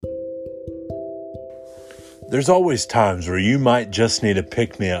There's always times where you might just need a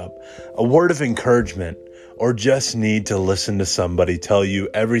pick-me-up, a word of encouragement, or just need to listen to somebody tell you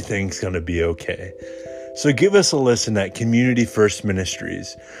everything's going to be okay. So give us a listen at Community First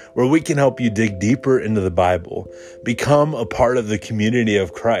Ministries, where we can help you dig deeper into the Bible, become a part of the community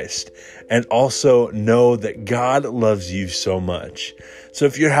of Christ, and also know that God loves you so much. So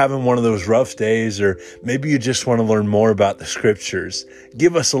if you're having one of those rough days, or maybe you just want to learn more about the scriptures,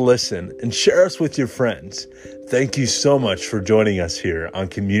 give us a listen and share us with your friends. Thank you so much for joining us here on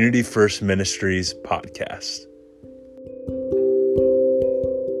Community First Ministries podcast.